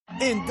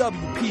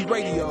NWP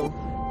Radio.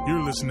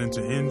 You're listening to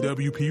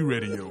NWP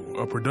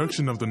Radio, a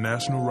production of the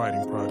National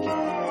Writing Project.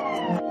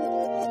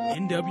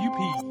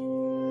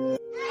 NWP.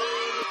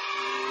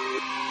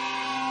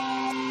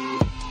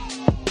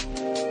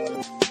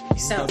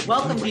 So,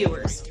 welcome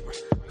viewers.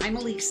 I'm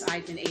Elise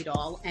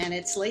Eidman-Adol, and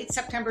it's late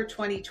September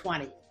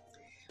 2020.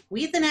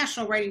 We at the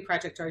National Writing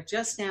Project are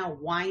just now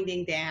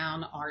winding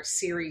down our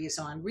series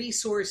on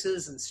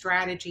resources and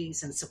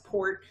strategies and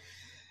support,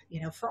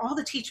 for all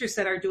the teachers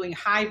that are doing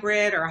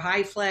hybrid or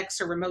high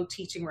flex or remote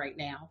teaching right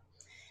now.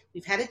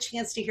 We've had a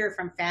chance to hear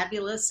from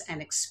fabulous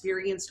and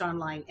experienced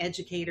online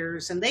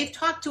educators, and they've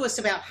talked to us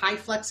about high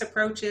flex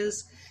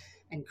approaches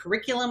and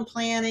curriculum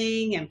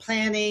planning and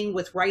planning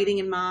with writing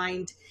in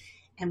mind.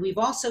 And we've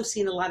also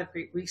seen a lot of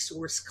great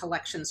resource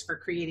collections for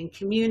creating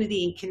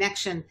community and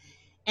connection,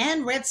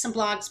 and read some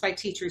blogs by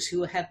teachers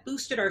who have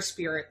boosted our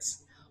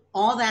spirits.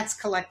 All that's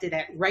collected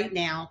at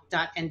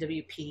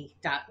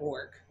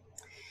rightnow.nwp.org.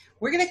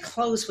 We're going to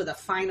close with a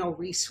final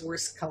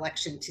resource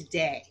collection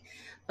today.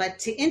 But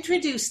to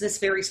introduce this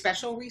very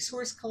special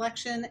resource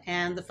collection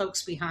and the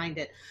folks behind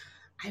it,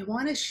 I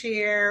want to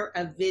share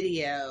a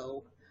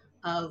video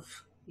of,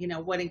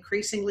 what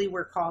increasingly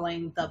we're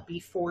calling the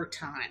before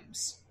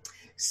times.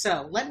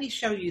 So let me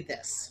show you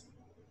this.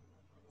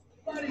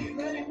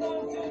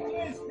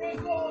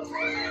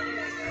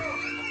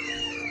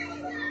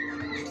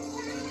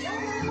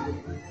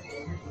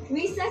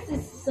 Recess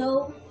is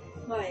so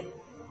fun.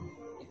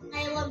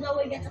 I love that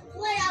we get to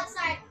play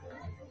outside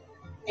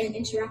and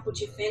interact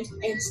with your friends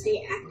and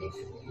stay active.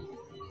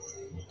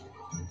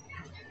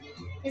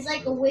 It's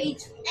like a way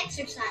to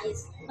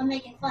exercise and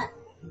make it fun.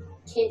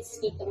 Kids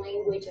speak the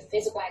language of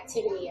physical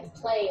activity and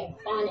play and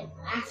fun and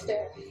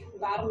laughter. The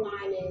bottom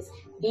line is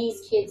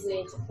these kids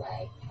need to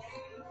play.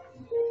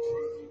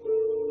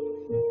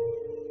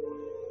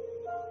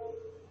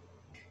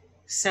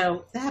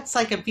 So that's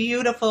like a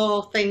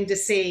beautiful thing to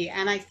see.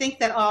 And I think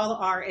that all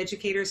our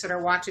educators that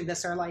are watching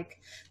this are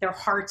like, their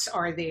hearts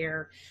are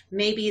there.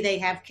 Maybe they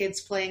have kids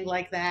playing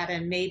like that,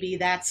 and maybe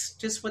that's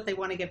just what they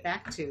want to get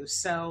back to.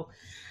 So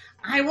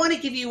I want to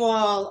give you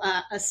all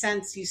a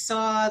sense. You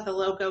saw the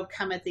logo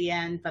come at the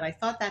end, but I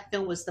thought that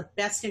film was the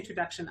best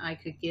introduction I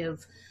could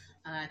give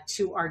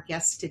to our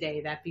guests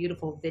today, that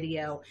beautiful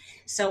video.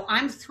 So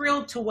I'm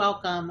thrilled to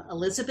welcome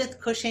Elizabeth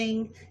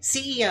Cushing,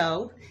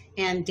 CEO,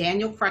 and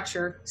Daniel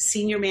Crutcher,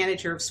 Senior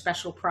Manager of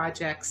Special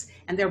Projects.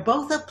 And they're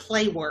both of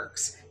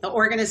Playworks, the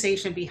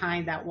organization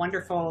behind that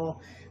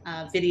wonderful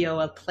video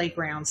of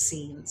playground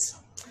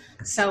scenes.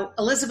 So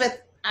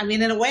Elizabeth,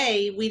 in a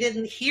way, we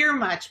didn't hear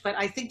much, but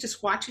I think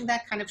just watching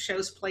that kind of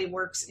shows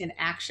Playworks in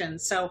action.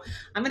 So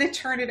I'm going to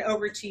turn it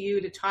over to you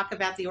to talk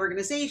about the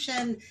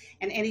organization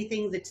and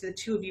anything that the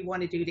two of you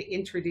want to do to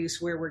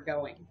introduce where we're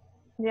going.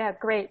 Yeah,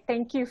 great.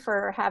 Thank you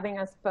for having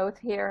us both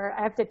here.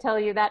 I have to tell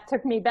you, that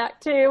took me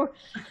back too.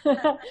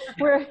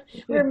 we're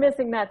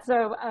missing that.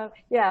 So I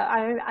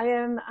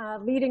am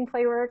leading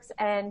Playworks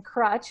and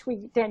Crutch.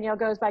 Danielle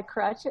goes by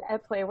Crutch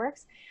at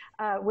Playworks.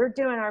 We're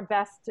doing our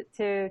best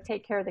to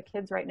take care of the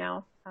kids right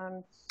now.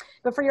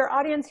 But for your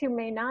audience who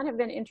may not have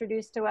been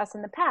introduced to us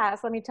in the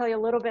past, let me tell you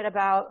a little bit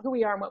about who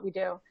we are and what we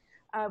do.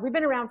 We've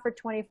been around for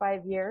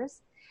 25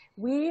 years.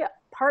 We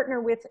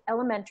partner with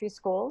elementary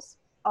schools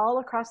all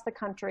across the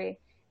country,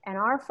 and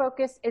our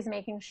focus is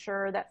making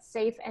sure that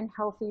safe and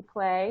healthy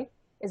play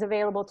is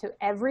available to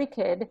every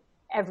kid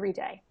every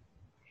day.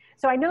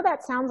 So I know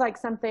that sounds like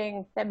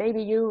something that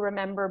maybe you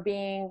remember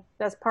being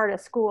as part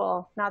of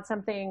school, not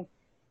something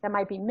that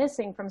might be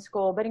missing from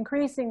school, but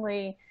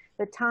increasingly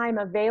the time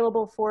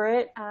available for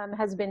it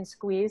has been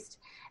squeezed.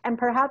 And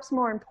perhaps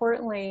more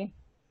importantly,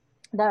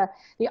 the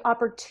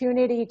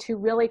opportunity to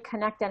really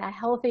connect in a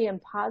healthy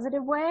and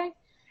positive way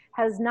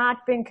has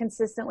not been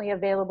consistently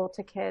available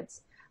to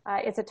kids.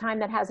 It's a time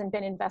that hasn't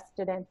been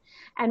invested in.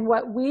 And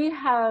what we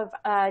have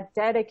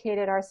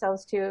dedicated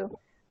ourselves to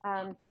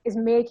is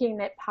making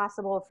it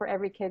possible for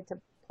every kid to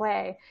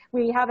play.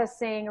 We have a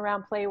saying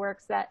around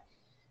Playworks that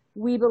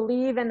we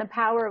believe in the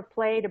power of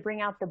play to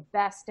bring out the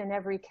best in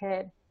every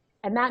kid.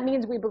 And that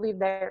means we believe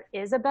there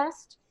is a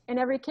best in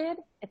every kid.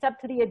 It's up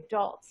to the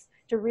adults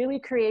to really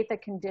create the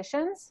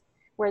conditions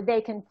where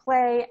they can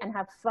play and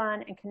have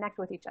fun and connect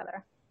with each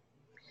other.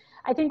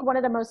 I think one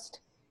of the most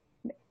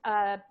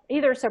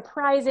either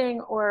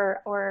surprising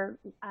or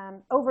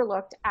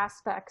overlooked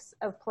aspects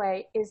of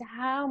play is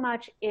how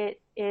much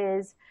it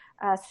is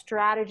a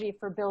strategy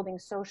for building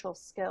social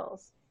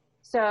skills.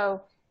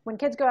 So when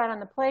kids go out on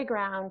the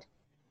playground,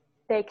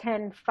 they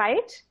can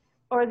fight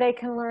or they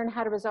can learn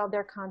how to resolve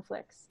their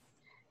conflicts.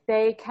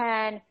 They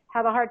can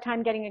have a hard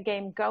time getting a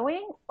game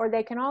going, or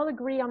they can all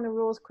agree on the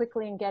rules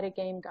quickly and get a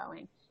game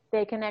going.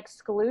 They can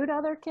exclude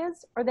other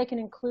kids or they can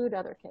include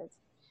other kids.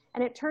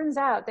 And it turns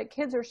out that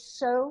kids are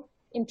so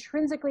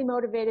intrinsically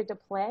motivated to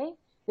play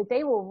that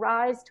they will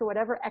rise to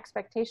whatever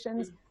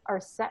expectations are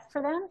set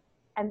for them,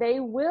 and they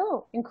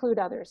will include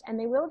others, and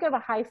they will give a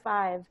high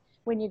five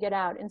when you get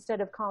out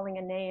instead of calling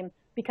a name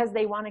because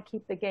they want to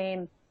keep the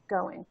game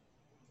going.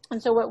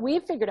 And so what we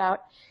figured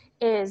out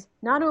is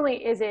not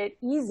only is it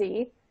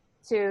easy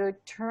to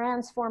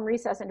transform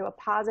recess into a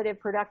positive,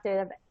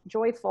 productive,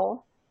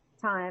 joyful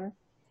time,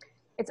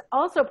 it's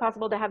also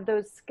possible to have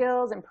those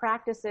skills and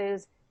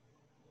practices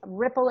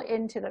ripple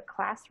into the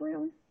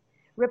classroom,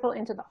 ripple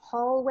into the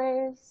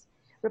hallways,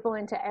 ripple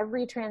into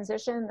every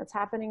transition that's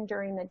happening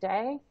during the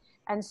day.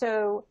 And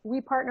so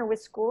we partner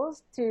with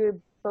schools to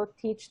both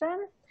teach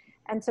them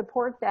and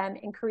support them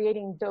in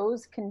creating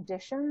those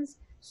conditions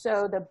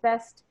so the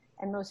best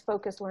and most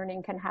focused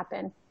learning can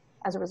happen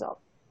as a result.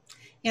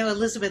 You know,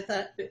 Elizabeth,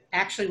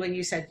 actually, when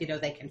you said, you know,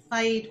 they can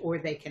fight or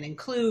they can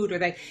include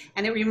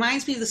and it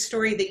reminds me of the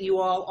story that you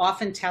all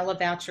often tell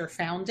about your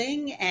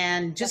founding.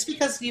 And just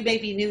because you may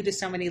be new to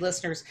so many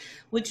listeners,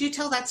 would you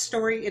tell that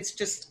story? It's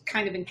just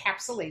kind of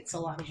encapsulates a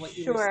lot of what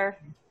you were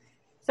saying.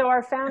 So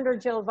our founder,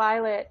 Jill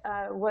Violet,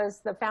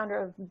 was the founder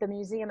of the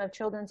Museum of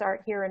Children's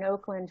Art here in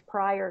Oakland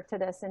prior to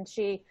this. And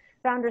she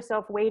found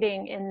herself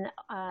waiting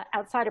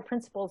outside a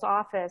principal's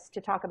office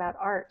to talk about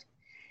art.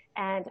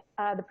 And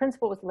the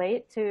principal was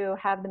late to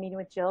have the meeting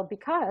with Jill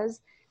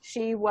because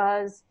she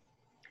was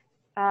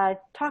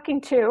talking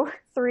to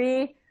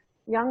 3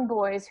 young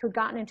boys who'd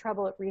gotten in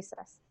trouble at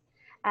recess.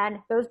 And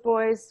those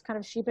boys kind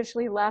of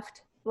sheepishly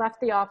left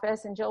the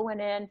office, and Jill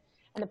went in,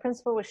 and the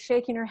principal was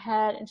shaking her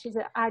head, and she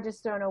said, "I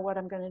just don't know what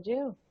I'm going to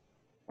do."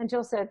 And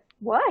Jill said,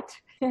 "What?"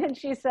 And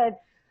she said,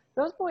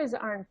 "Those boys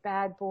aren't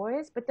bad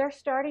boys, but they're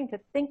starting to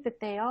think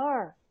that they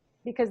are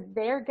because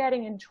they're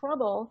getting in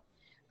trouble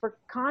for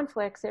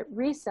conflicts at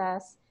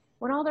recess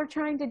when all they're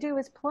trying to do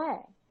is play,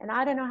 and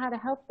I don't know how to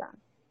help them."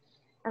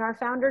 And our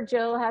founder,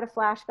 Jill, had a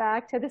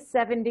flashback to the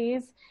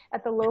 70s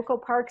at the local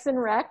Parks and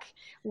Rec,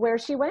 where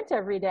she went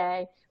every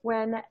day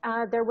when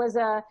there was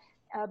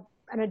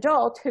an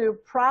adult who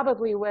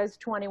probably was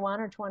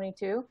 21 or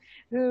 22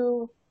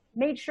 who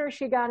made sure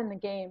she got in the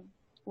game,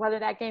 whether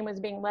that game was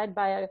being led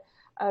by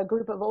a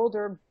group of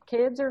older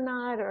kids or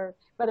not, or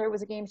whether it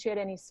was a game she had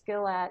any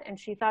skill at. And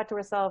she thought to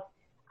herself,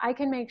 I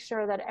can make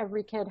sure that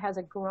every kid has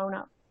a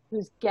grown-up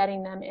who's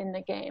getting them in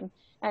the game.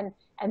 And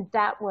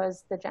that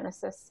was the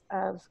genesis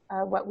of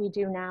what we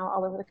do now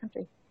all over the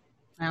country.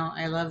 Oh,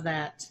 I love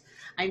that.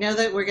 I know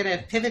that we're going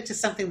to pivot to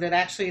something that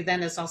actually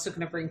then is also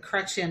going to bring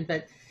Crutch in,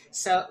 but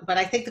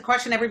I think the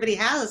question everybody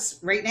has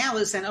right now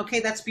is then, okay,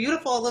 that's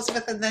beautiful,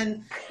 Elizabeth. And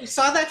then you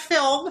saw that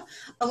film.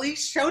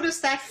 Elise showed us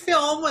that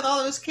film with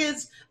all those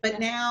kids, but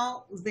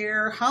now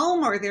they're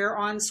home or they're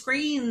on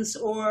screens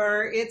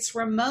or it's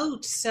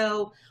remote.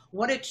 So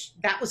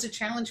that was a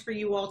challenge for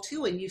you all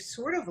too. And you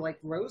sort of like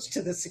rose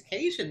to this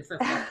occasion for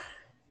fun.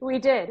 We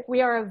did.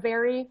 We are a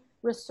very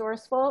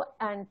resourceful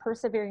and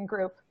persevering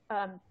group.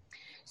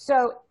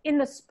 So in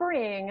the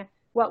spring,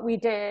 what we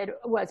did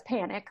was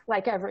panic,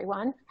 like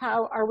everyone.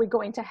 How are we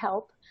going to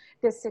help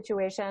this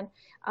situation?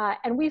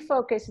 And we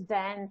focused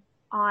then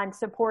on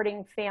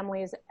supporting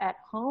families at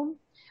home,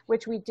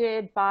 which we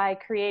did by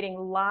creating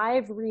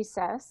live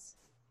recess,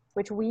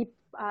 which we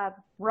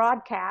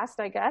broadcast,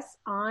 I guess,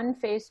 on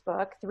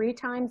Facebook 3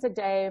 times a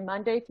day,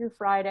 Monday through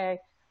Friday,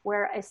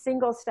 where a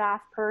single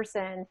staff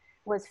person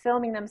was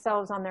filming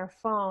themselves on their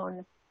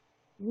phone,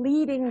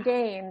 leading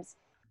games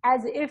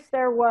as if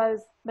there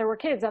were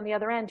kids on the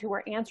other end who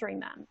were answering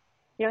them.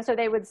 You know, so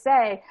they would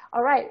say,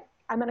 all right,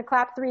 I'm going to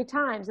clap 3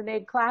 times, and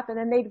they'd clap, and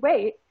then they'd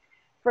wait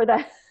for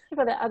the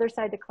other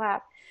side to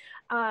clap.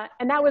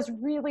 And that was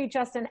really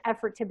just an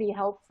effort to be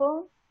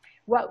helpful.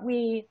 What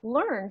we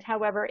learned,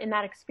 however, in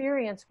that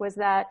experience was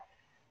that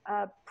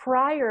our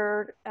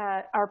prior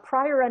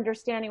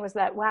understanding was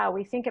that, wow,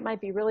 we think it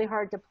might be really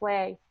hard to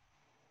play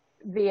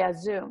via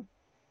Zoom.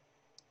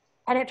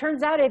 And it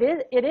turns out it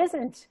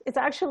isn't. It's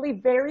actually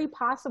very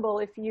possible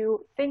if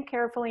you think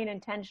carefully and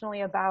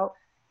intentionally about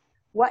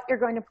what you're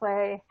going to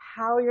play,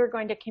 how you're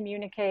going to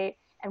communicate,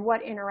 and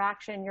what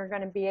interaction you're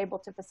going to be able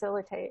to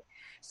facilitate.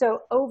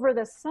 So over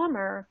the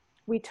summer,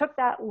 we took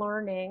that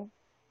learning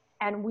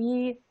and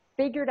we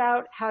figured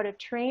out how to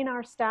train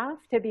our staff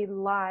to be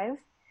live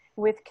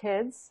with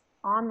kids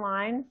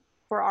online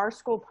for our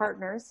school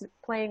partners,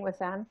 playing with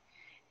them.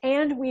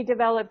 And we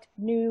developed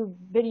new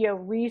video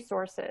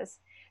resources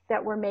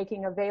that we're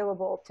making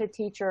available to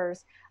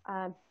teachers,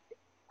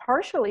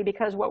 partially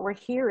because what we're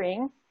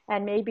hearing,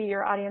 and maybe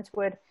your audience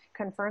would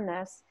confirm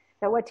this,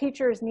 that what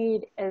teachers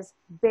need is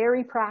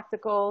very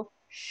practical,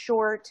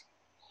 short,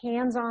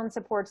 hands-on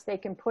supports they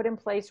can put in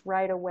place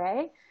right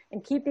away.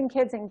 And keeping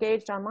kids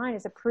engaged online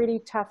is a pretty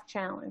tough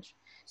challenge.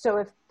 So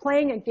if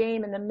playing a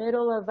game in the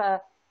middle of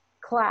a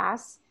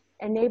class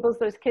enables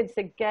those kids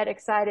to get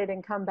excited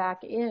and come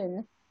back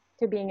in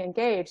to being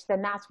engaged,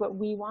 then that's what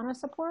we want to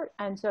support.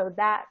 And so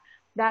that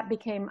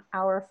became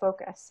our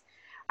focus.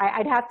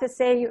 I'd have to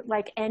say,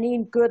 like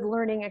any good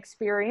learning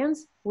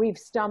experience, we've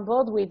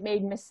stumbled, we've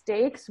made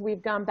mistakes,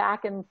 we've gone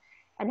back and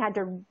had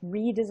to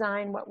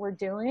redesign what we're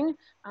doing.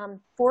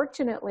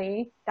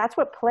 Fortunately, that's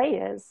what play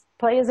is.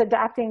 Play is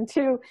adapting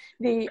to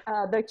the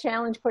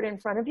challenge put in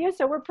front of you.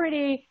 So we're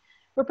pretty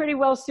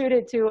well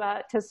suited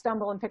to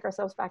stumble and pick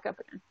ourselves back up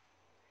again.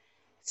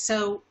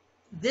 So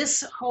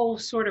this whole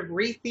sort of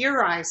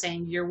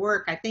re-theorizing your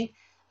work, I think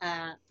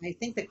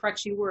that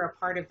Crutch, you were a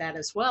part of that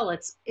as well.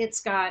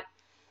 It's got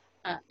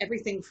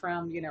everything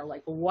from,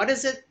 like what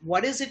is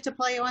it to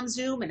play on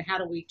Zoom and how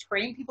do we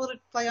train people to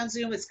play on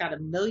Zoom? It's got a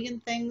million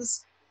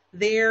things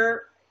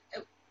there.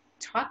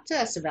 Talk to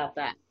us about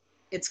that.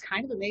 It's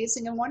kind of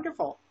amazing and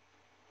wonderful.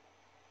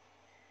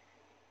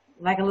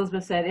 Like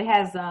Elizabeth said, it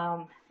has,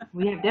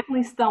 we have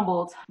definitely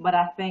stumbled, but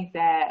I think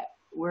that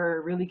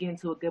we're really getting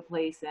to a good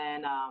place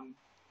and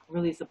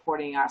really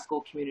supporting our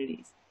school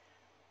communities.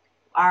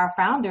 Our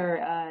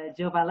founder,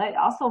 Jill Vallette,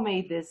 also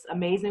made this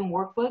amazing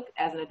workbook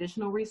as an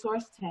additional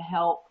resource to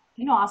help,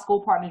 our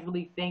school partners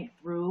really think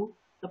through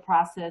the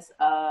process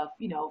of,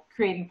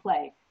 creating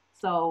play.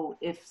 So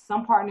if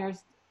some partners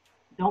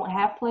don't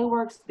have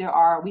Playworks,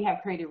 we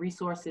have created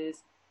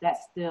resources that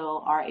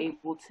still are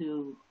able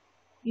to,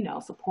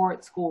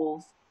 support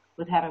schools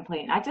with having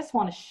play. And I just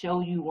want to show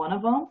you one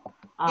of them.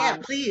 Yeah,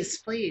 please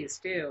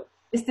do.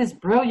 It's this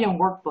brilliant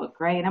workbook,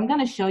 right? And I'm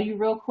going to show you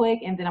real quick,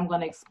 and then I'm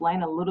going to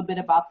explain a little bit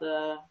about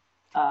the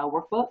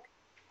workbook.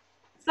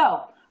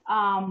 So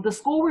the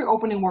school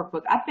reopening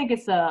workbook, I think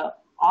it's a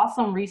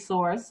awesome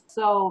resource.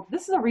 So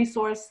this is a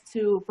resource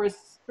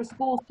for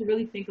schools to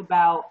really think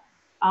about,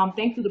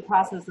 think through the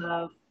process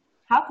of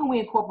how can we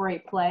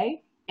incorporate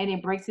play, and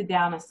it breaks it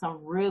down in some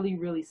really,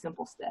 really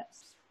simple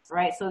steps,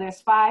 right? So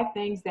there's 5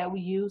 things that we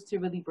use to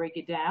really break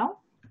it down.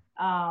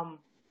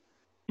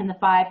 And the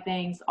 5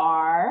 things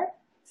are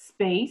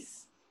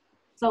space.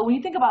 So when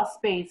you think about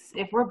space,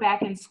 if we're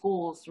back in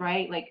schools,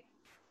 right, like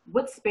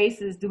what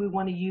spaces do we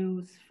want to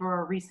use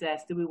for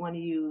recess? Do we want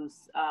to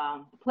use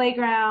the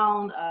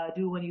playground?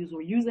 Do we want to use where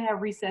we usually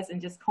have recess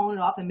and just cone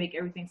it off and make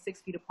everything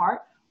 6 feet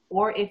apart?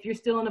 Or if you're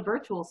still in a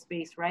virtual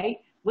space, right,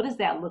 what does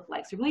that look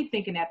like? So really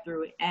thinking that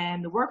through.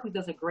 And the workbook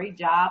does a great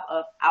job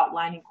of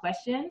outlining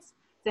questions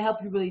to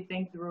help you really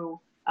think through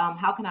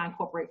how can I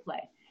incorporate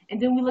play?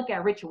 And then we look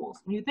at rituals.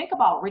 When you think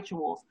about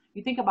rituals,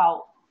 you think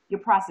about your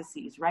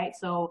processes, right?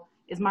 So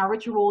is my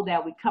ritual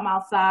that we come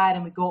outside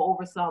and we go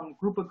over some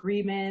group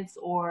agreements,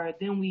 or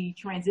then we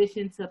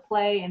transition to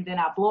play and then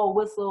I blow a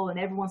whistle and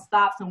everyone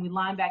stops and we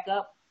line back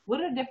up?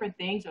 What are the different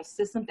things or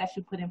systems that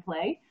you put in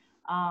play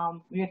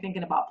when you're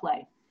thinking about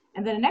play?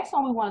 And then the next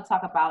one we want to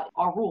talk about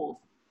are rules.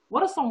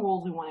 What are some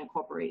rules we want to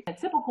incorporate? In a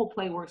typical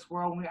Playworks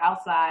world, when we're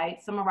outside,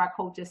 some of our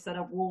coaches set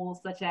up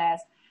rules such as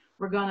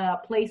we're going to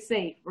play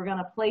safe, we're going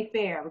to play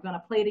fair, we're going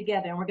to play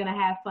together, and we're going to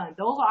have fun.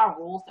 Those are our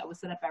rules that we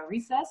set up at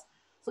recess.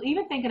 So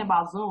even thinking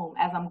about Zoom,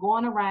 as I'm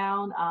going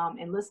around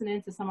and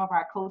listening to some of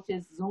our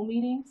coaches' Zoom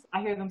meetings,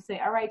 I hear them say,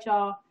 all right,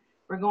 y'all,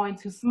 we're going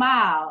to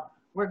smile.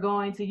 We're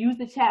going to use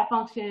the chat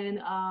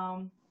function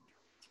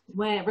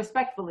when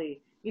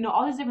respectfully,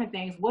 all these different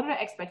things. What are the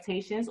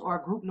expectations or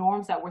group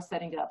norms that we're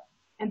setting up?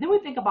 And then we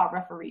think about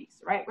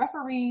referees, right?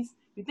 Referees,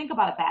 you think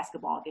about a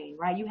basketball game,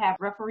 right? You have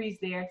referees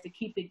there to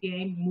keep the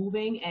game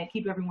moving and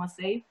keep everyone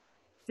safe.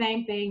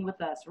 Same thing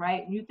with us,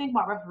 right? When you think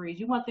about referees,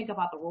 you want to think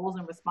about the roles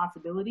and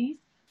responsibilities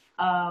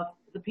of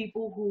the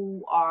people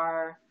who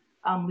are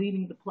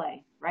leading the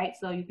play, right?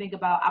 So you think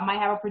about, I might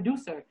have a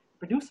producer.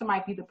 Producer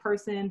might be the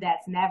person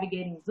that's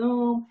navigating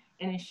Zoom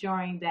and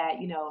ensuring that,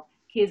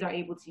 kids are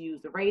able to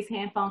use the raise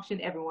hand function,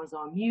 everyone's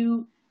on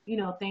mute,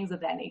 things of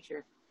that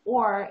nature.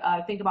 Or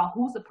think about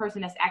who's the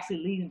person that's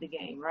actually leading the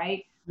game,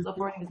 right? So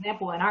for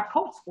example, in our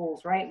coach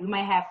schools, right, we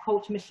might have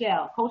Coach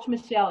Michelle. Coach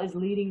Michelle is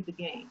leading the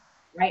game,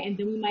 right? And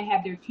then we might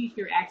have their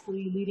teacher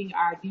actually leading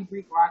our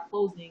debrief or our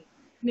closing,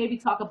 maybe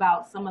talk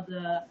about some of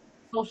the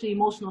social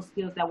emotional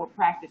skills that were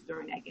practiced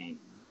during that game.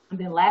 And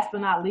then last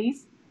but not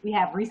least, we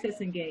have recess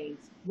and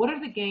games. What are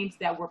the games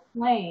that we're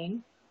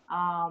playing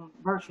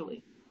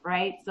virtually,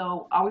 right?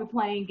 So are we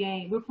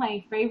playing we're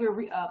playing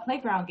favorite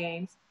playground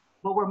games,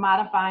 but we're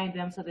modifying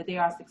them so that they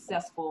are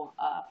successful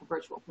for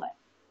virtual play.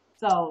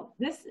 So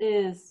this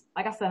is,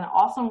 like I said, an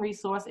awesome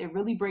resource. It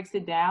really breaks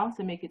it down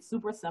to make it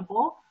super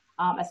simple,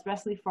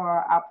 especially for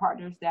our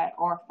partners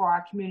or for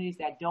our communities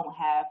that don't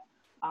have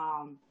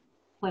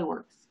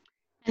Playworks.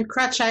 And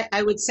Crutch,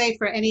 I would say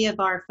for any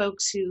of our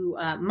folks who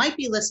might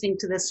be listening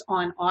to this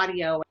on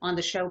audio, on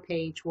the show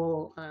page,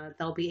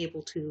 they'll be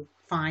able to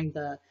find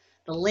the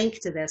link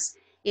to this.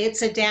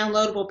 It's a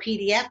downloadable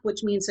PDF,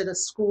 which means that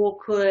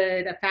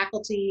a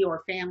faculty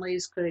or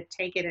families could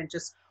take it and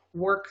just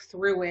work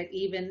through it,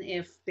 even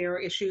if there are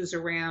issues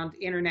around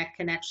internet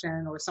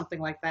connection or something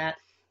like that.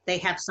 They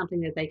have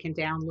something that they can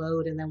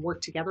download and then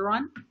work together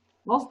on.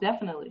 Most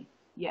definitely.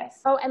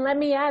 Yes. Oh, and let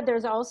me add,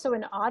 there's also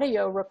an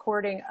audio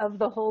recording of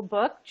the whole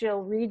book.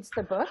 Jill reads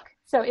the book.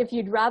 So if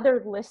you'd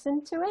rather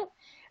listen to it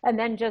and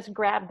then just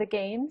grab the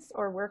games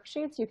or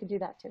worksheets, you could do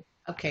that too.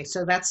 Okay,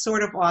 so that's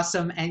sort of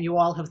awesome, and you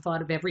all have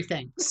thought of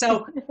everything.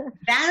 So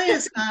that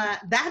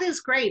is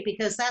great,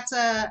 because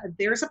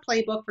there's a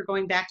playbook for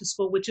going back to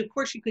school, which of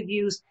course you could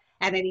use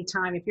at any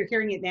time. If you're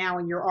hearing it now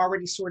and you're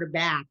already sort of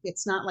back,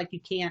 it's not like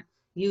you can't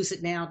use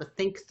it now to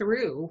think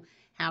through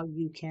how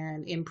you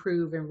can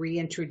improve and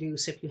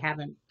reintroduce if you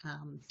haven't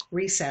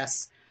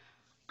recess.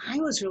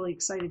 I was really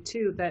excited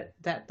too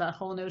that the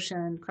whole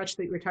notion, Crutch,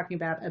 that you were talking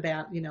about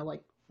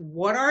like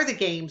what are the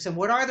games and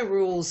what are the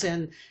rules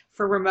and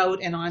for remote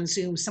and on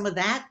Zoom, some of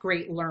that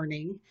great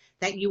learning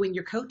that you and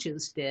your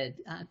coaches did.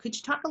 Could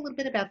you talk a little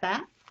bit about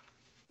that?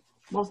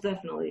 Most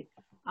definitely.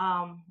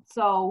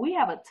 So we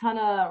have a ton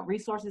of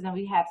resources, and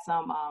we have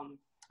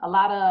a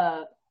lot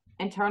of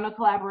internal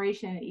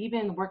collaboration,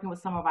 even working with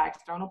some of our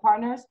external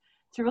partners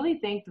to really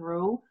think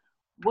through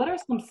what are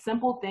some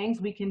simple things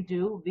we can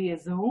do via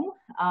Zoom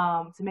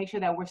to make sure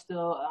that we're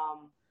still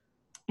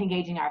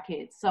engaging our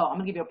kids. So I'm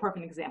gonna give you a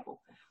perfect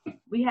example.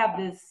 We have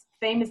this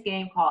famous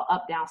game called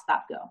Up, Down,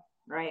 Stop, Go,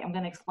 right? I'm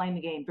gonna explain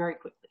the game very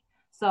quickly.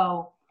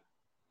 So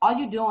all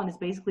you're doing is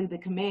basically the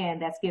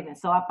command that's given.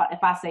 So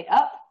if I say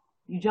up,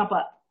 you jump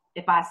up.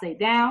 If I say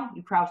down,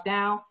 you crouch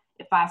down.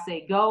 If I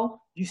say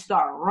go, you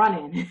start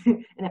running.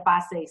 And if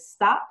I say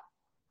stop,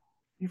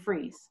 you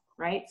freeze,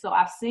 right? So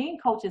I've seen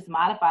coaches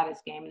modify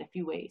this game in a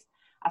few ways.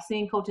 I've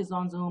seen coaches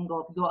on Zoom go,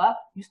 if you go up,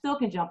 you still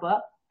can jump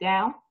up,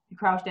 down, you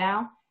crouch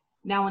down.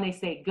 Now when they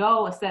say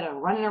go, instead of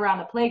running around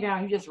the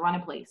playground, you just run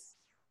in place.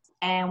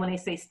 And when they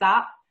say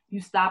stop,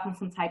 you stop in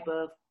some type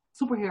of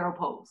superhero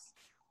pose,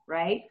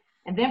 right?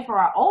 And then for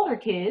our older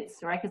kids,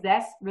 right, because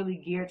that's really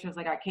geared towards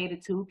like our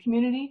K-2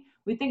 community,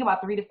 we think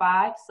about 3 to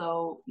 5.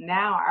 So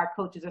now our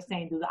coaches are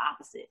saying do the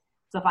opposite.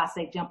 So if I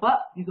say jump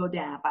up, you go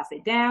down. If I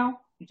say down,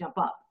 you jump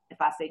up.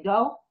 If I say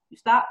go, you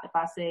stop. If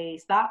I say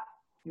stop,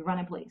 you run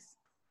in place.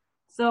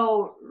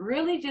 So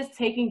really just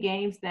taking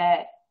games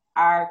that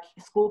our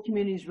school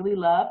communities really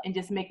love and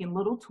just making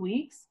little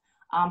tweaks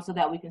so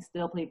that we can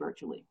still play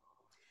virtually.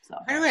 So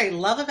What I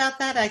love about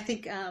that, I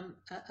think,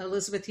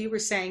 Elizabeth, you were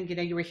saying,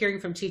 you were hearing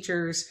from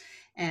teachers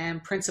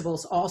and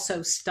principals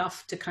also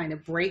stuff to kind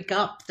of break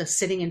up the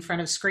sitting in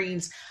front of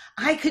screens.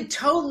 I could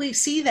totally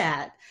see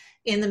that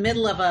in the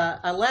middle of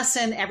a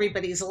lesson,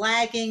 everybody's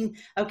lagging.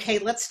 Okay,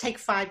 let's take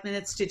 5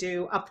 minutes to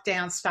do up,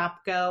 down,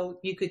 stop, go.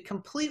 You could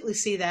completely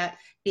see that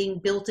being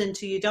built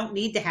into, you don't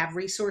need to have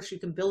resource. You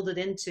can build it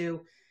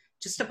into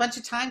just a bunch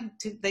of time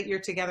that you're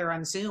together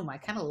on Zoom. I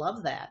kind of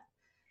love that.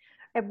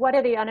 And what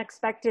are the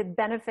unexpected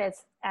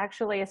benefits,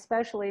 actually,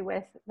 especially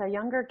with the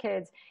younger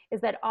kids, is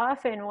that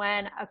often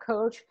when a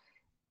coach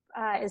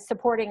is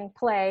supporting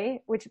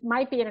play, which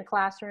might be in a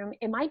classroom,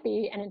 it might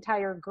be an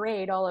entire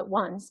grade all at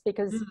once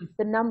because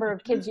the number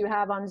of kids you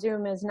have on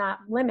Zoom is not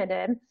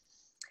limited,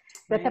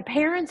 but the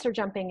parents are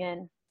jumping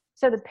in.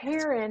 So the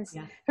parents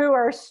who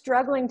are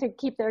struggling to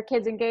keep their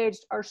kids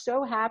engaged are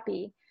so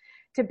happy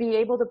to be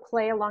able to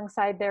play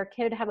alongside their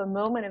kid, have a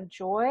moment of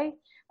joy,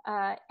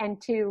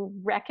 and to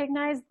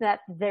recognize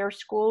that their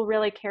school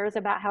really cares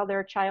about how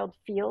their child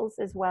feels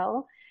as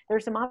well.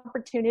 There's some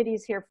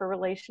opportunities here for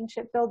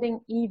relationship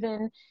building,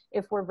 even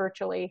if we're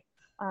virtually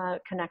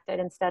connected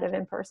instead of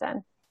in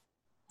person.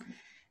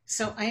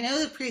 So I know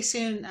that pretty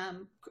soon,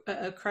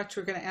 Crutch,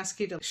 we're going to ask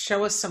you to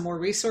show us some more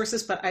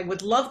resources, but I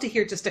would love to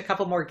hear just a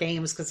couple more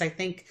games because I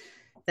think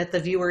that the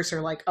viewers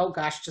are like, oh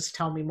gosh, just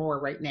tell me more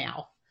right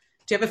now.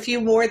 Do you have a few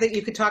more that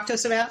you could talk to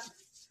us about?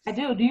 I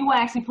do. Do you want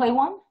to actually play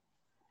one?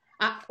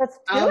 Let's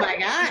do oh it. my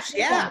gosh,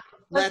 yeah.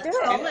 Let's do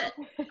it.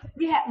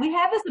 We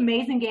have this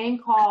amazing game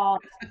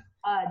called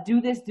Do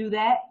This, Do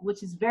That,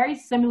 which is very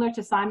similar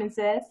to Simon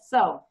Says.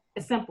 So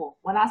it's simple.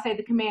 When I say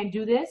the command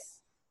do this,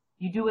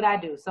 you do what I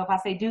do. So if I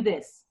say do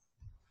this,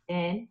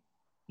 and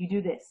you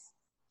do this.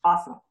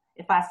 Awesome.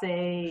 If I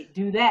say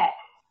do that,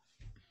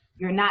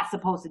 you're not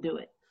supposed to do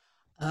it.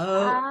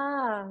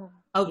 Oh,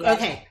 Yeah.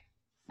 Okay.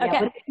 Yeah,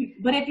 Okay.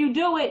 but if you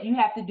do it, you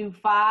have to do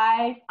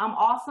 5 I'm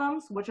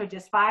awesomes, which are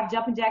just 5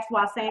 jumping jacks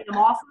while saying I'm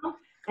awesome,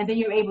 and then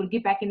you're able to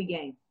get back in the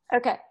game.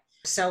 Okay.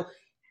 So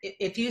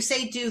if you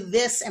say do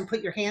this and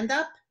put your hand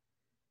up,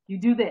 You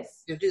do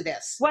this. you do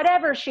this.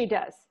 Whatever she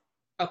does.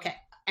 Okay.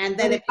 And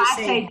then But if you if I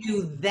say say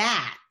do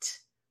that,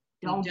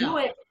 Don't you do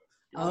it.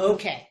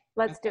 Okay.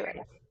 Let's do it.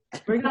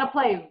 We're going to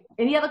play.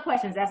 Any other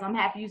questions? I'm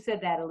happy you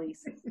said that,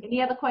 Elise.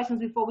 Any other questions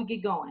before we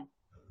get going?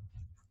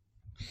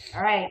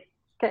 All right.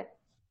 Okay.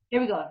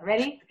 Here we go.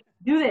 Ready?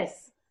 Do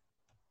this.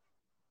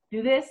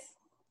 Do this.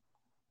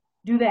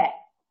 Do that.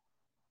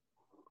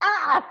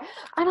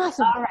 I'm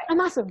awesome. All right. I'm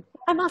awesome.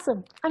 I'm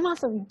awesome. I'm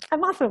awesome.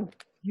 I'm awesome.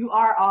 You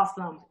are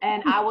awesome.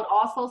 And I would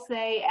also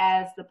say,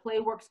 as the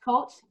PlayWorks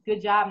coach,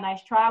 good job,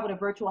 nice try, with a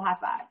virtual high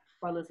five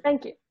for Elizabeth.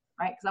 Thank you.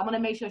 Right? Because I want to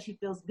make sure she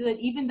feels good.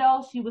 Even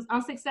though she was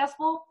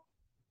unsuccessful,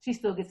 she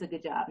still gets a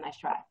good job. Nice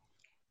try.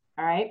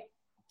 All right?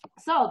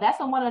 So that's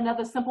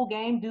another simple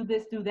game, do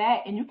this, do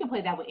that. And you can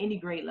play that with any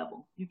grade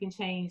level. You can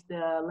change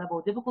the level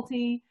of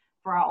difficulty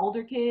for our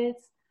older kids.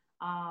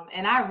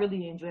 And I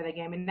really enjoy that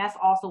game. And that's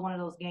also one of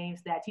those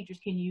games that teachers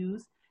can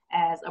use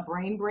as a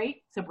brain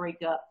break to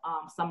break up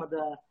some of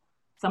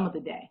the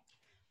day.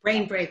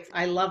 Brain break.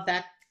 I love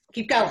that.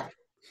 Keep going.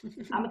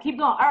 I'm gonna keep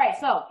going. All right,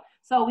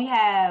 so we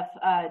have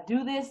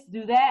do this,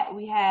 do that.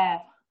 We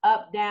have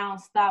up, down,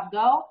 stop,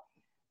 go.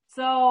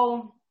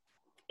 So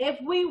if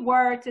we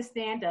were to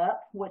stand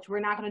up, which we're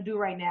not gonna do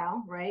right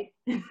now, right?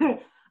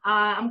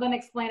 I'm gonna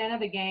explain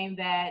another game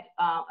that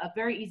a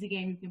very easy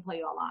game you can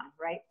play online,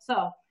 right?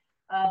 So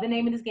the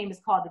name of this game is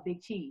called The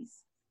Big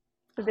Cheese.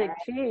 The Big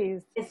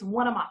Cheese. It's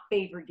one of my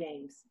favorite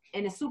games,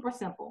 and it's super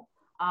simple.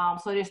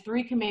 So there's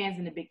 3 commands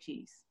in The Big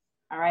Cheese.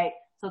 All right.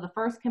 So the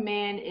first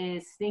command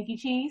is stinky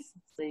cheese.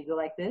 So you go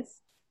like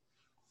this.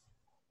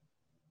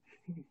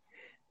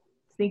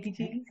 Stinky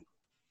cheese.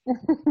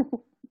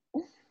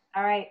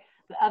 All right.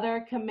 The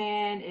other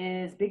command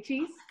is big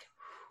cheese.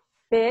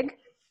 Big.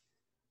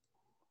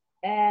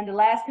 And the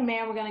last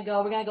command we're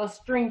gonna go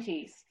string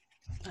cheese.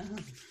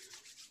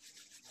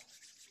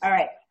 All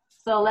right.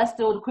 So let's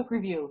do a quick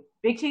review.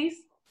 Big cheese,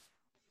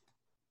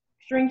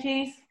 string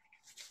cheese,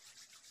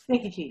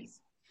 sticky cheese.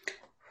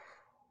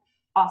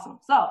 Awesome.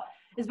 So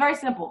it's very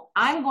simple.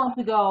 I'm going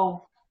to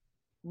go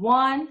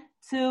 1,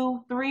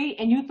 2, 3,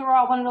 and you throw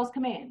out one of those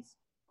commands.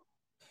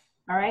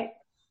 All right.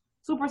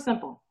 Super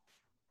simple.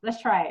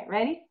 Let's try it.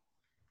 Ready?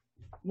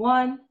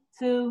 1,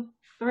 2,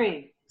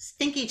 3.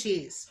 Stinky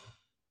cheese.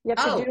 You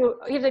have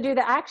to do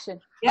the action.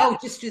 Yeah. Oh,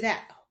 just do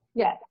that.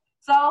 Yeah.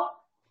 So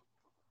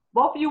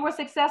both of you were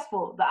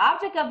successful. The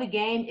object of the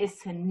game is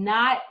to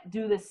not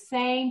do the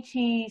same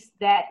cheese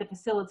that the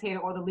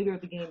facilitator or the leader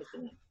of the game is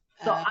doing.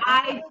 So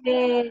I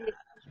did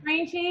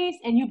string cheese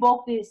and you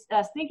both did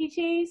stinky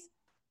cheese.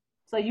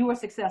 So you were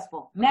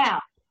successful. Now,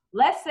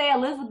 let's say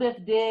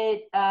Elizabeth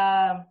did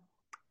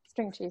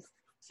String cheese.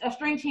 a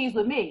string cheese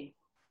with me.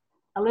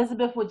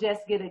 Elizabeth would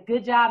just get a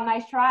good job,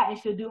 nice try, and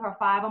she'll do her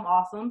 5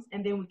 awesomes,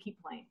 and then we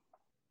keep playing.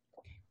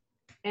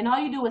 And all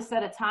you do is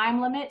set a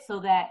time limit so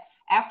that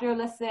after,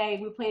 let's say,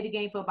 we play the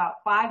game for about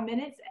 5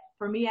 minutes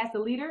for me as the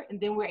leader, and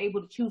then we're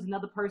able to choose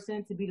another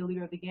person to be the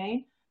leader of the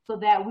game so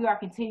that we are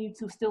continuing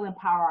to still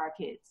empower our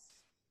kids,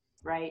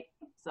 right?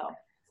 So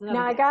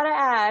now I gotta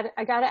add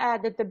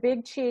that the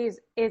big cheese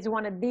is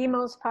one of the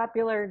most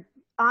popular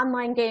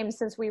online games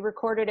since we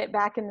recorded it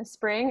back in the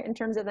spring in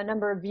terms of the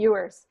number of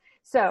viewers.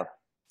 So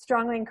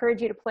strongly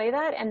encourage you to play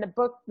that. And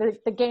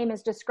the game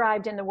is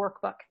described in the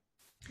workbook.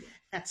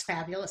 That's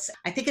fabulous.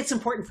 I think it's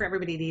important for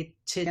everybody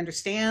to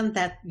understand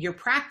that your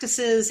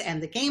practices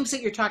and the games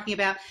that you're talking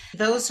about,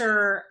 those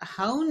are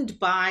honed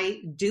by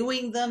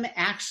doing them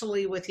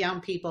actually with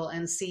young people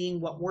and seeing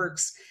what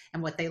works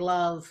and what they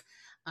love.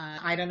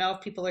 I don't know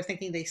if people are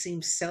thinking they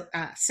seem so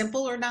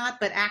simple or not,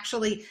 but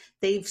actually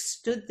they've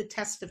stood the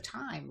test of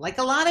time. Like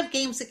a lot of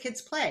games that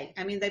kids play.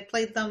 I mean, they've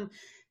played them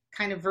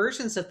kind of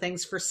versions of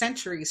things for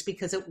centuries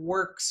because it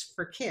works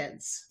for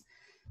kids.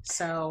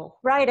 So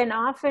right, and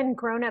often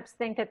grown-ups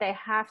think that they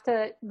have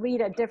to lead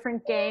a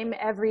different game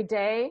every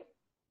day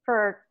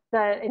for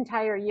the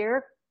entire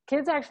year.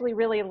 Kids actually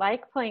really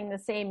like playing the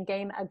same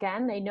game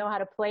again. They know how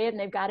to play it and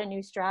they've got a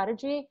new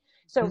strategy.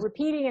 So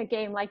repeating a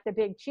game like the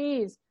big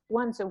cheese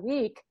once a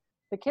week,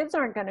 the kids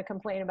aren't going to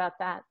complain about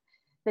that.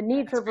 The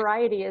need for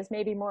variety is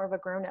maybe more of a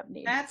grown-up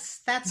need.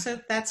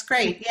 That's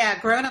great. Yeah,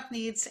 grown-up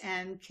needs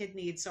and kid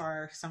needs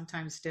are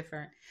sometimes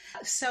different.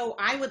 So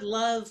I would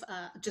love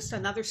just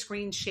another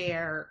screen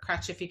share,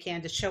 Crutch, if you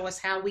can, to show us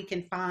how we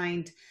can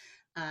find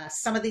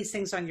some of these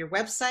things on your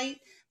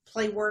website,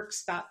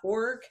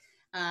 playworks.org.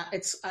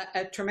 It's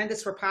a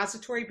tremendous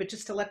repository, but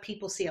just to let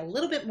people see a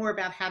little bit more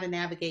about how to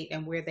navigate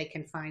and where they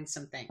can find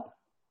something.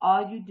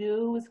 All you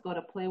do is go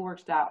to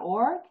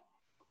playworks.org,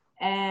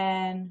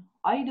 and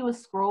all you do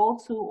is scroll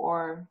to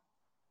or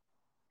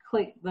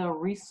click the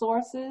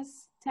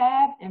resources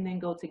tab and then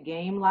go to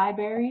game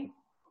library.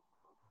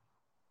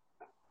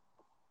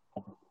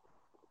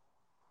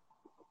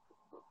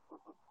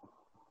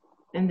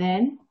 And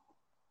then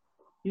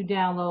you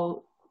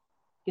download,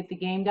 get the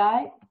game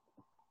guide.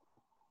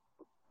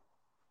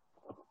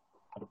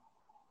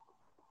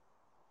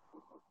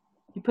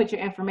 You put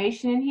your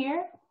information in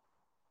here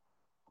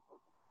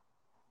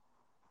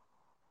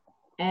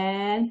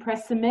and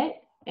press submit,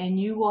 and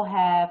you will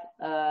have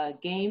a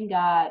game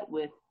guide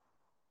with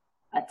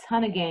a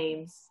ton of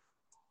games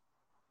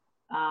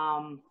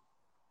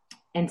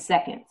in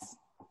seconds.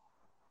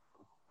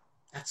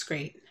 That's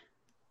great.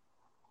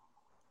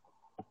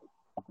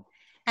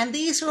 And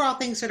these are all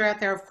things that are out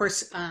there, of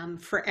course,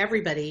 for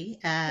everybody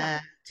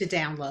to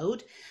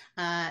download.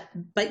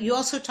 But you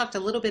also talked a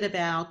little bit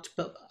about,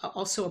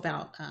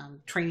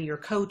 training your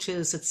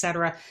coaches, et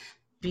cetera.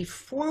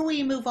 Before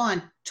we move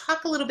on,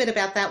 talk a little bit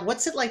about that.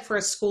 What's it like for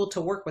a school to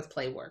work with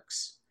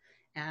Playworks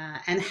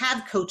and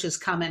have coaches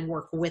come and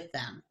work with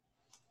them?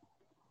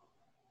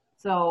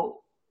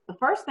 So the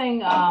first thing,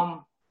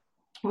 when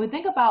we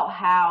think about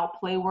how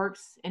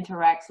Playworks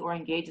interacts or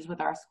engages with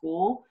our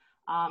school,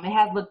 it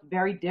has looked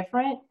very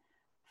different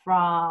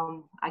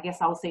from, I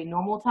guess I would say,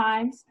 normal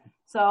times.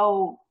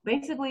 So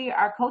basically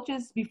our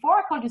coaches, before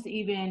our coaches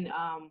even,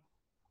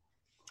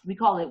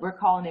 we're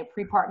calling it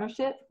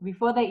pre-partnership.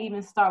 Before they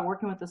even start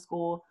working with the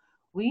school,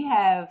 we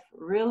have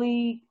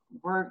really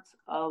worked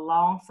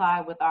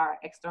alongside with our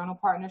external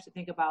partners to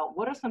think about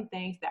what are some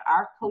things that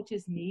our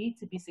coaches need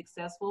to be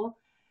successful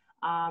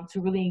to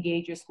really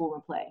engage your school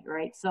in play,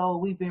 right? So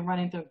we've been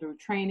running through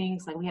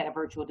trainings, like we had a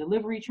virtual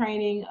delivery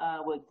training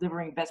with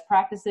delivering best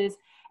practices.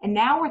 And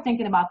now we're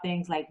thinking about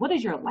things like, what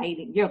does your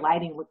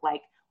lighting look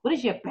like? What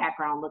does your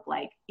background look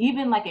like?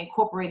 Even like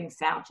incorporating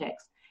sound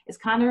checks. It's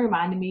kind of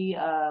reminding me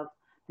of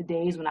the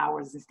days when I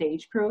was in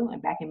stage crew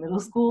and back in middle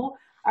school.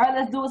 All right,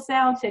 let's do a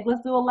sound check.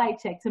 Let's do a light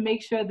check to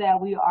make sure that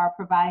we are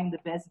providing the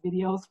best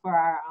videos for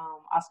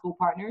our school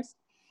partners.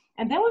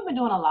 And then we've been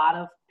doing a lot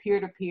of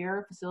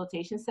peer-to-peer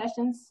facilitation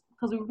sessions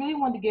because we really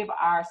wanted to give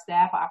our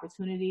staff an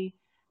opportunity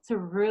to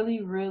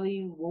really,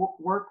 really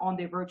work on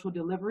their virtual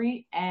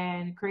delivery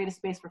and create a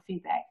space for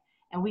feedback.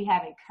 And we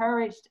have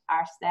encouraged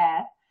our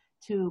staff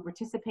to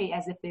participate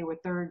as if they were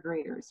third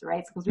graders,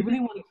 right? Because we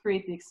really want to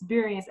create the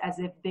experience as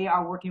if they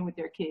are working with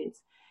their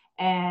kids.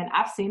 And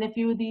I've seen a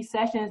few of these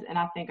sessions, and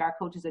I think our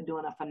coaches are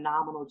doing a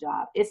phenomenal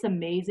job. It's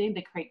amazing,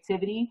 the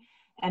creativity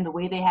and the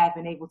way they have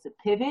been able to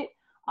pivot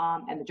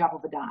and the drop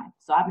of a dime.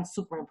 So I've been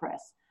super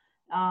impressed.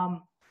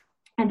 And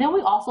then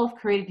we also have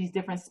created these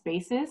different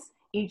spaces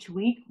each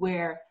week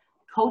where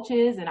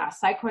coaches and our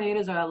site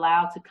coordinators are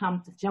allowed to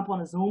come to jump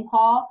on a Zoom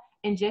call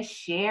and just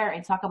share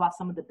and talk about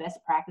some of the best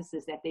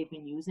practices that they've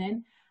been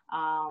using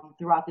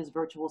throughout this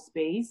virtual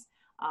space,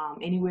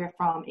 anywhere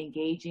from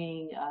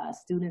engaging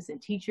students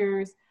and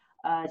teachers,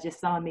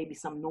 just maybe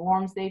some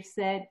norms they've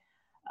set,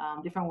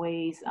 different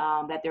ways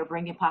that they're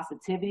bringing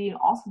positivity, and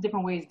also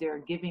different ways they're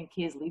giving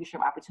kids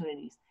leadership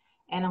opportunities.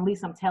 And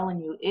Elise, I'm telling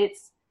you,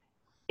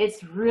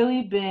 it's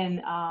really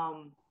been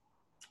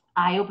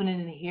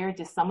eye-opening to hear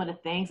just some of the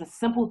things, the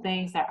simple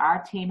things that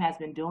our team has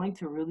been doing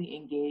to really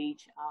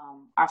engage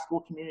our school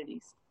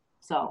communities.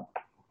 So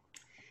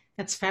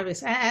that's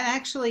fabulous. And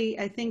actually,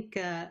 I think,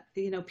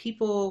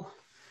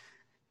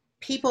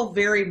 people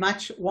very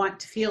much want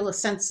to feel a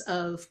sense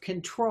of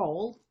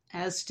control,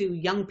 as do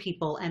young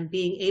people, and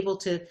being able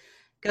to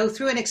go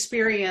through an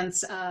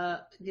experience,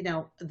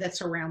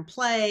 that's around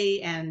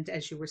play. And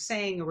as you were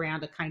saying,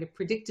 around a kind of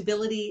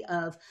predictability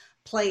of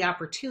play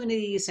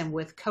opportunities, and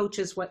with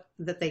coaches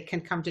that they can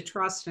come to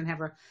trust and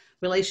have a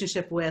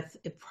relationship with,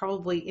 it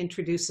probably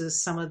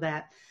introduces some of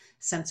that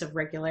sense of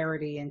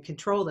regularity and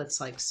control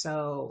that's like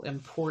so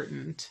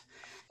important.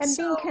 And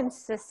being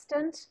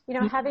consistent,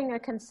 having a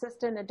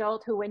consistent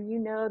adult who, when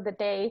that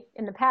they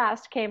in the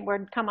past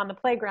would come on the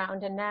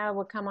playground and now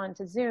will come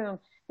onto Zoom,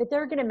 that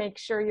they're going to make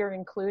sure you're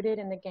included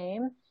in the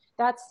game.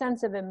 That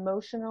sense of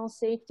emotional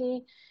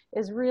safety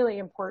is really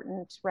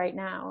important right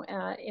now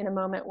in a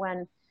moment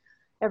when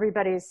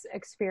everybody's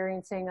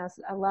experiencing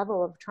a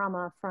level of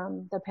trauma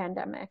from the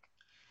pandemic.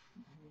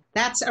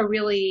 That's a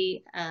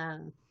really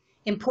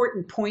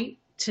important point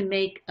to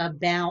make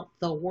about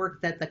the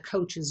work that the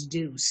coaches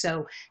do.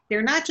 So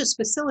they're not just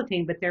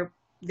facilitating, but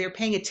they're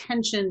paying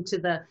attention to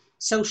the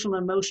social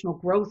and emotional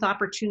growth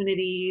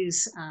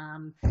opportunities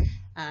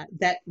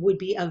that would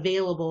be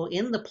available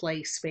in the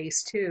play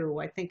space too.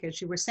 I think,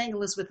 as you were saying,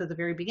 Elizabeth, at the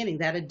very beginning,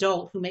 that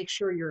adult who makes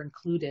sure you're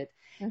included.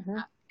 Mm-hmm.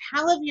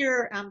 How have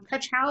your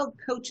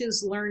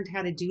coaches learned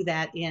how to do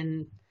that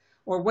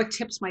or what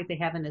tips might they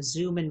have in a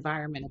Zoom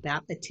environment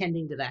about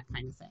attending to that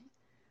kind of thing?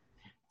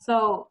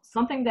 So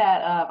something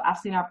that I've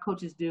seen our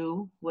coaches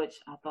do, which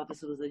I thought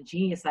this was a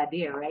genius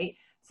idea, right?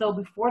 So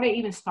before they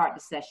even start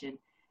the session,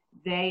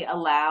 they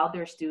allow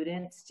their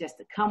students just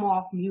to come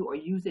off mute or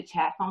use the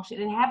chat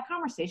function and have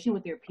conversation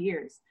with their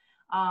peers.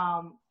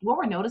 What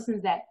we're noticing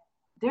is that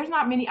there's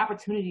not many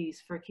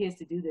opportunities for kids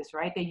to do this,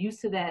 right? They're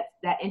used to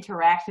that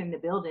interaction in the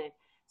building.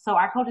 So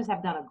our coaches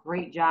have done a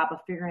great job of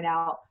figuring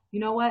out, you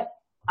know what,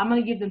 I'm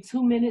going to give them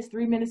 2 minutes,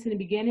 3 minutes in the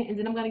beginning, and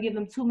then I'm going to give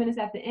them 2 minutes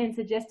at the end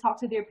to just talk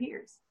to their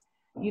peers.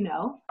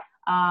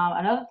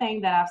 Another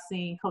thing that I've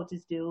seen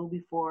coaches do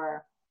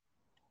before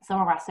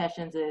some of our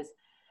sessions is,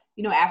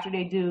 after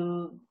they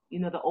do,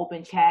 the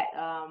open chat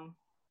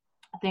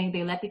thing,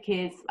 they let the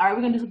kids, all right,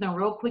 we're going to do something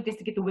real quick just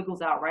to get the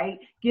wiggles out, right?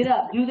 Get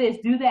up, do this,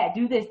 do that,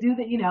 do this, do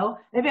that,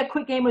 maybe a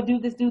quick game of do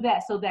this, do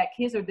that, so that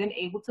kids are then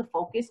able to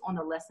focus on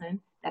the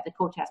lesson that the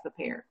coach has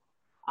prepared.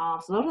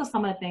 So those are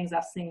some of the things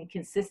I've seen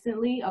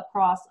consistently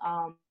across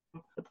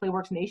the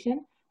Playworks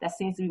Nation that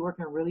seems to be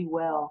working really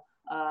well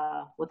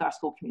with our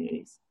school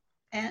communities.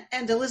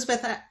 And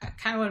Elizabeth, I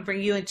kind of want to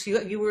bring you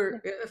into, you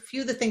were, a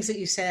few of the things that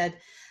you said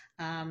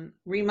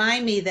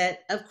remind me that,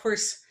 of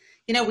course,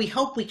 we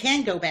hope we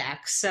can go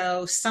back.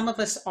 So some of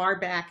us are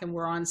back and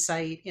we're on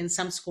site in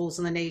some schools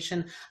in the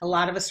nation. A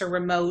lot of us are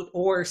remote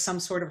or some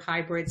sort of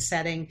hybrid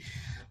setting.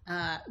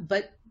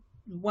 But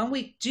when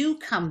we do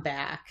come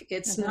back,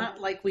 it's not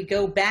like we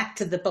go back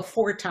to the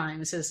before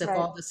times as if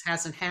all this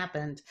hasn't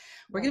happened.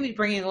 We're going to be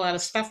bringing a lot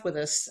of stuff with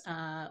us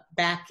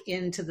back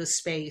into the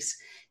space.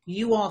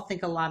 You all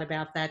think a lot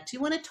about that. Do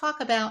you want to talk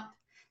about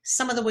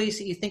some of the ways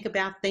that you think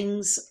about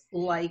things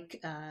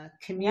like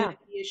community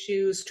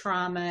issues,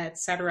 trauma, et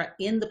cetera,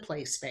 in the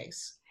play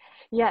space?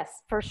 Yes,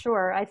 for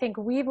sure. I think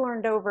we've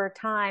learned over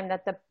time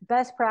that the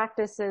best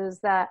practices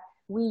that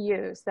we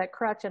use, that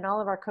Crutch and all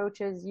of our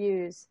coaches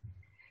use,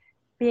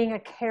 being a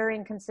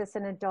caring,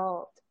 consistent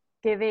adult,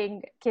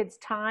 giving kids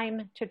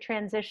time to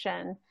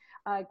transition,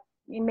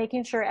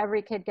 making sure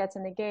every kid gets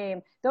in the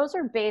game. Those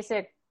are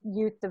basic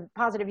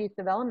positive youth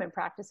development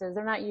practices.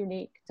 They're not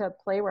unique to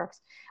Playworks.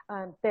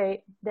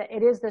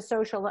 It is the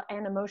social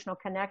and emotional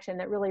connection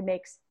that really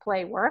makes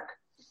play work.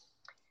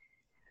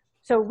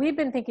 So we've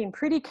been thinking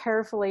pretty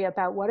carefully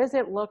about what does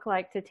it look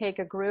like to take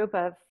a group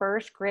of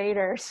first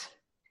graders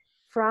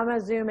from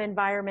a Zoom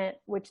environment,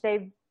 which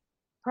they've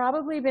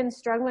probably been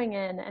struggling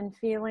in and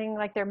feeling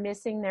like they're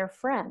missing their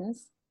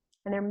friends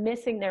and they're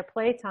missing their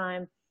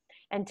playtime,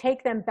 and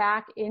take them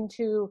back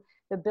into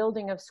the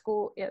building of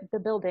school, the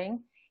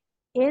building,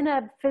 in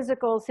a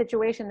physical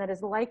situation that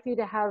is likely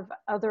to have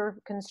other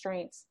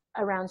constraints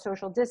around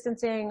social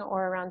distancing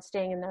or around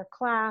staying in their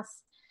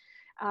class,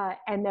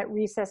 and that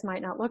recess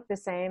might not look the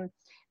same.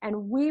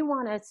 And we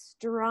want to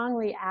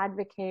strongly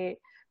advocate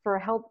for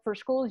help for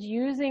schools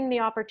using the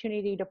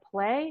opportunity to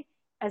play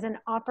as an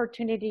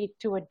opportunity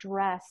to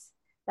address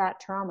that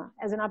trauma,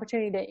 as an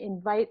opportunity to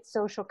invite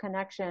social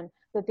connection,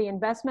 that the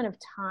investment of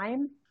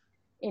time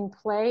in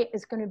play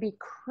is going to be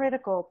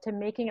critical to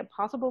making it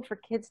possible for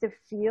kids to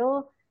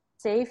feel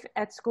safe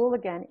at school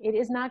again. It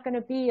is not going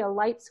to be a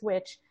light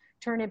switch,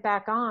 turn it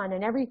back on,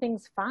 and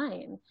everything's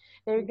fine.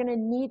 They're going to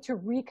need to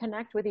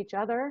reconnect with each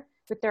other,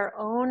 with their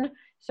own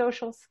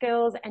social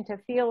skills, and to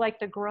feel like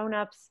the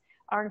grown-ups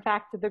are in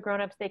fact the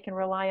grown-ups they can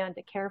rely on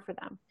to care for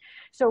them.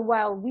 So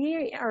while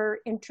we are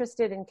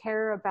interested and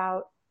care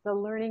about the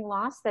learning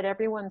loss that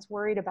everyone's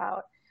worried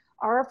about,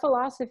 our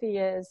philosophy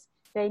is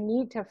they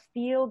need to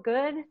feel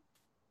good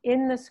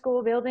in the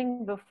school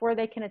building before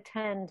they can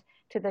attend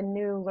to the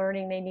new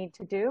learning they need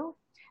to do.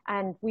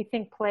 And we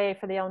think play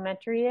for the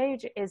elementary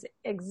age is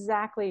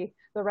exactly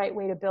the right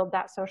way to build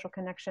that social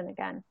connection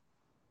again.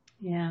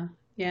 Yeah,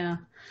 yeah.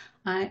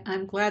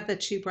 I'm glad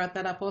that you brought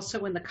that up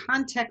also in the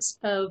context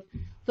of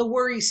the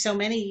worries so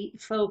many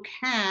folk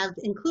have,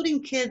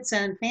 including kids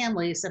and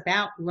families,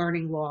 about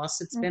learning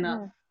loss. It's been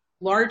a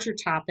larger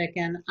topic,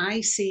 and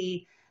I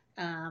see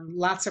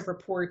lots of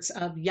reports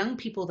of young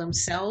people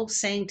themselves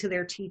saying to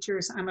their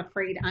teachers, I'm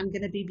afraid I'm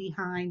going to be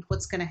behind.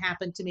 What's going to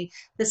happen to me?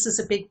 This is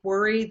a big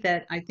worry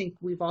that I think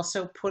we've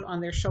also put on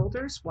their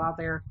shoulders while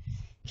they're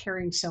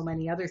carrying so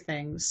many other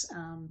things.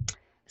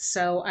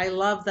 So I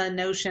love the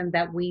notion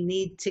that we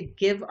need to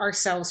give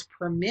ourselves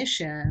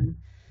permission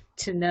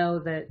to know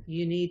that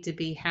you need to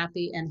be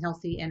happy and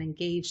healthy and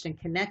engaged and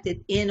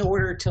connected in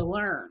order to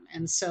learn.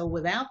 And so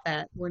without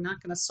that, we're not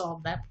going to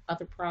solve that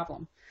other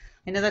problem.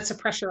 I know that's a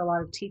pressure a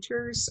lot of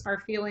teachers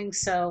are feeling.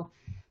 So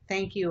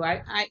thank you.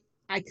 I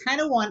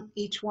kind of want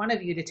each one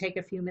of you to take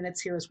a few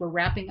minutes here as we're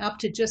wrapping up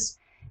to just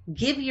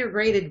give your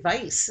great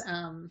advice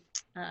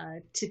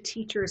to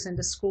teachers and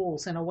to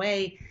schools. In a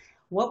way,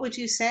 what would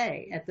you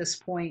say at this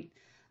point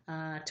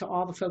to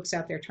all the folks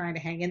out there trying to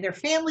hang in, their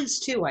families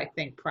too, I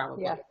think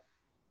probably. Yeah.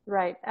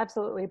 Right,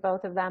 absolutely,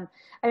 both of them.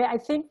 I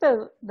think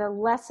the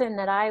lesson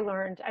that I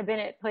learned, I've been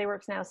at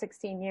Playworks now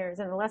 16 years,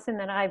 and the lesson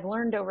that I've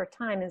learned over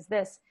time is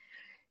this: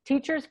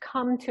 teachers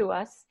come to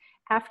us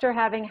after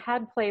having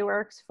had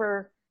Playworks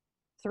for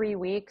 3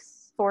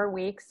 weeks, 4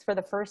 weeks for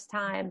the first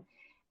time,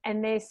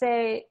 and they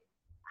say,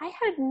 I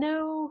had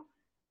no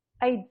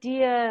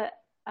idea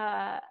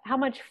how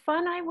much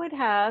fun I would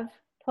have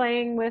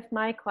playing with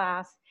my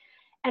class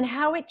and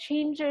how it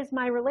changes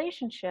my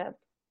relationship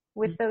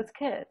with those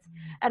kids.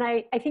 And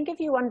I think if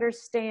you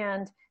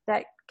understand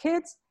that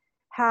kids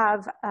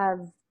have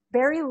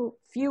very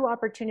few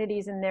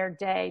opportunities in their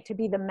day to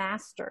be the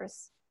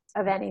masters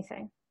of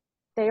anything.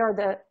 They are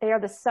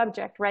the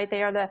subject, right?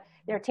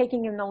 They're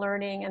taking in the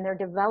learning and they're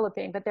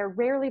developing, but they're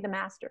rarely the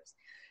masters.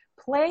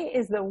 Play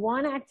is the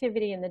one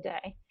activity in the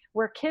day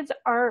where kids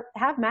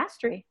have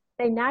mastery.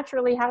 They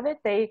naturally have it.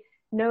 They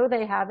know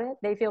they have it.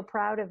 They feel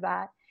proud of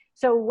that.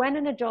 So when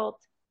an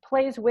adult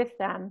plays with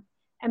them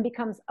and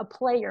becomes a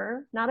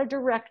player, not a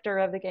director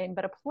of the game,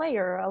 but a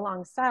player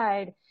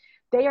alongside,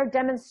 they are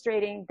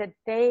demonstrating that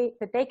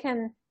they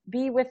can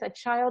be with a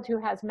child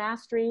who has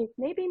mastery,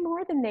 maybe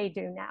more than they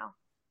do now.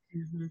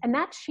 Mm-hmm. And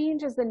that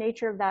changes the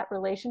nature of that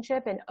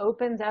relationship and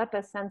opens up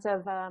a sense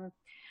of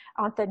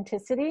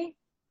authenticity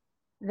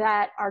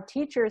that our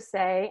teachers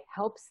say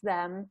helps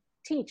them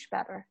teach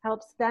better,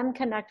 helps them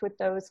connect with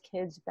those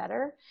kids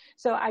better.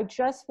 So I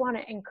just want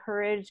to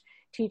encourage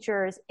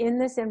teachers in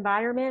this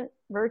environment,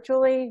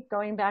 virtually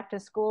going back to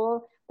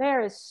school.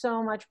 There is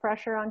so much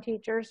pressure on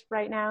teachers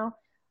right now.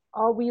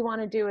 All we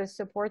want to do is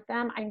support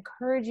them. I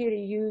encourage you to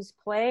use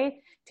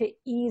play to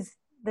ease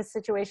the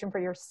situation for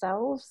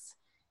yourselves,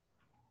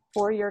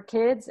 for your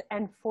kids,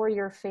 and for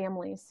your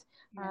families.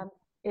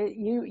 Yeah.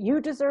 You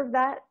deserve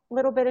that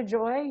little bit of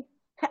joy,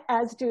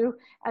 as do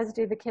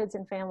the kids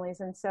and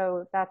families. And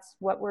so that's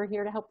what we're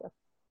here to help with.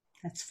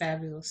 That's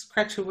fabulous.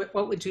 Gretchen,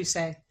 what would you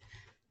say?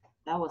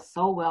 That was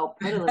so well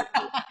put,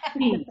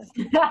 Elizabeth.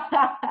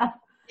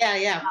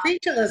 Yeah.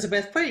 Preach,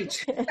 Elizabeth,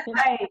 preach.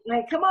 Right,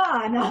 like, come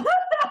on.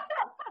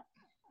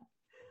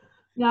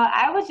 No,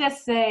 I would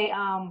just say,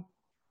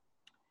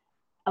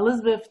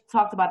 Elizabeth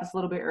talked about this a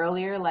little bit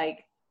earlier,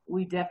 like,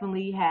 we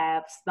definitely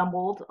have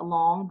stumbled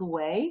along the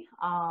way,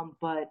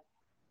 but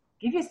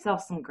give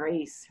yourself some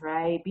grace,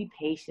 right? Be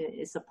patient.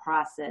 It's a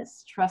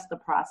process. Trust the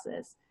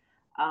process.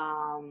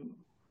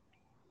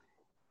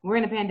 We're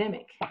in a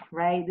pandemic,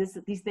 right?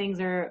 These things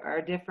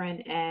are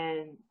different,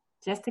 and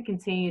just to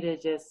continue to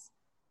just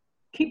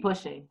keep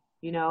pushing,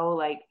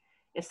 like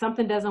if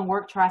something doesn't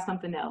work, try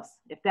something else.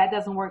 If that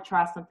doesn't work,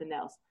 try something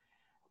else.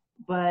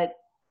 But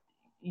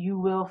you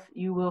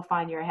will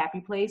find your happy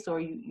place, or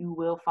you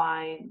will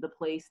find the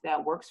place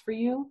that works for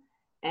you.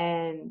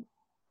 And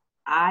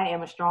I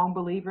am a strong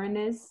believer in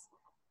this.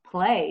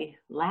 Play,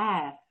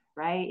 laugh,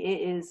 right? It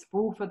is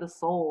food for the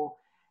soul.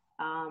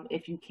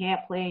 If you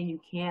can't play and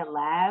you can't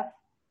laugh,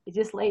 it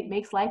just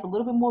makes life a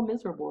little bit more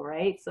miserable,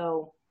 right?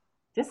 So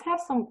just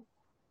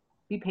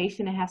be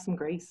patient and have some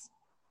grace.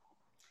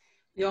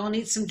 We all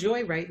need some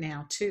joy right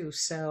now too.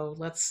 So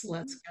let's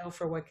go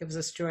for what gives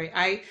us joy.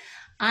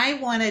 I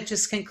want to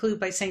just conclude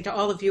by saying to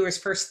all the viewers,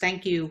 first,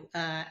 thank you.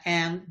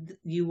 And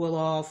you will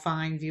all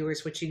find,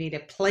 viewers, what you need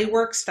at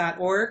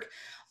playworks.org.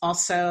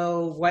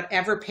 Also,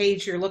 whatever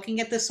page you're looking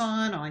at this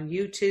on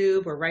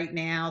YouTube or right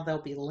now,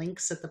 there'll be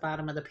links at the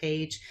bottom of the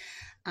page.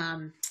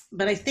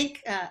 But I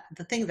think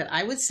the thing that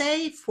I would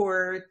say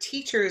for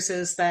teachers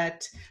is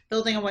that,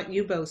 building on what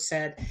you both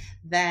said,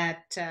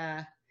 that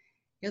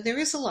there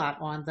is a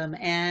lot on them,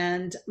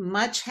 and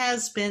much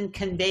has been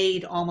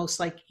conveyed almost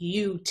like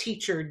you,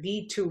 teacher,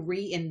 need to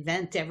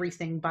reinvent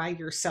everything by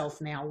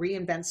yourself now.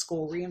 Reinvent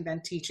school,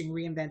 reinvent teaching,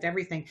 reinvent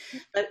everything.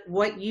 But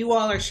what you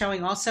all are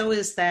showing also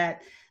is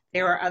that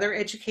there are other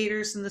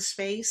educators in the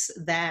space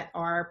that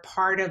are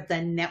part of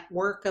the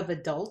network of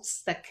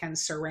adults that can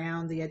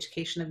surround the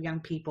education of young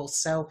people.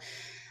 So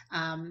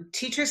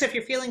teachers, if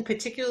you're feeling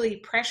particularly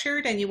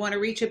pressured and you want to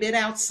reach a bit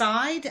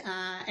outside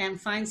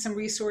and find some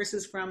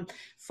resources from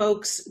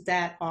folks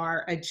that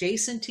are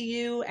adjacent to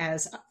you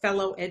as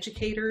fellow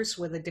educators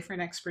with a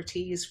different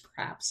expertise,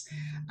 perhaps,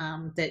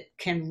 that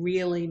can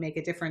really make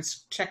a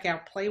difference, check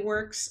out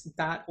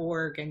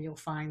playworks.org and you'll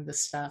find the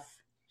stuff.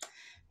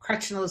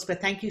 Crutch and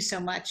Elizabeth, thank you so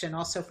much, and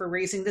also for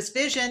raising this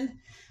vision.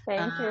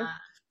 Thank you.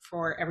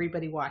 For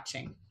everybody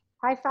watching.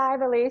 High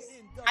five, Elise.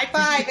 High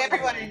five,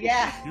 everyone.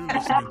 Yeah. You're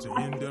listening to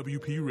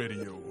NWP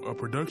Radio, a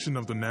production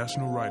of the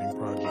National Writing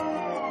Project.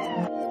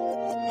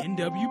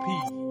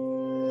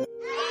 NWP.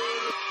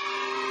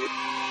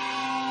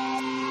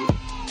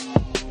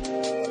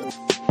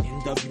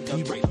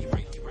 NWP Radio.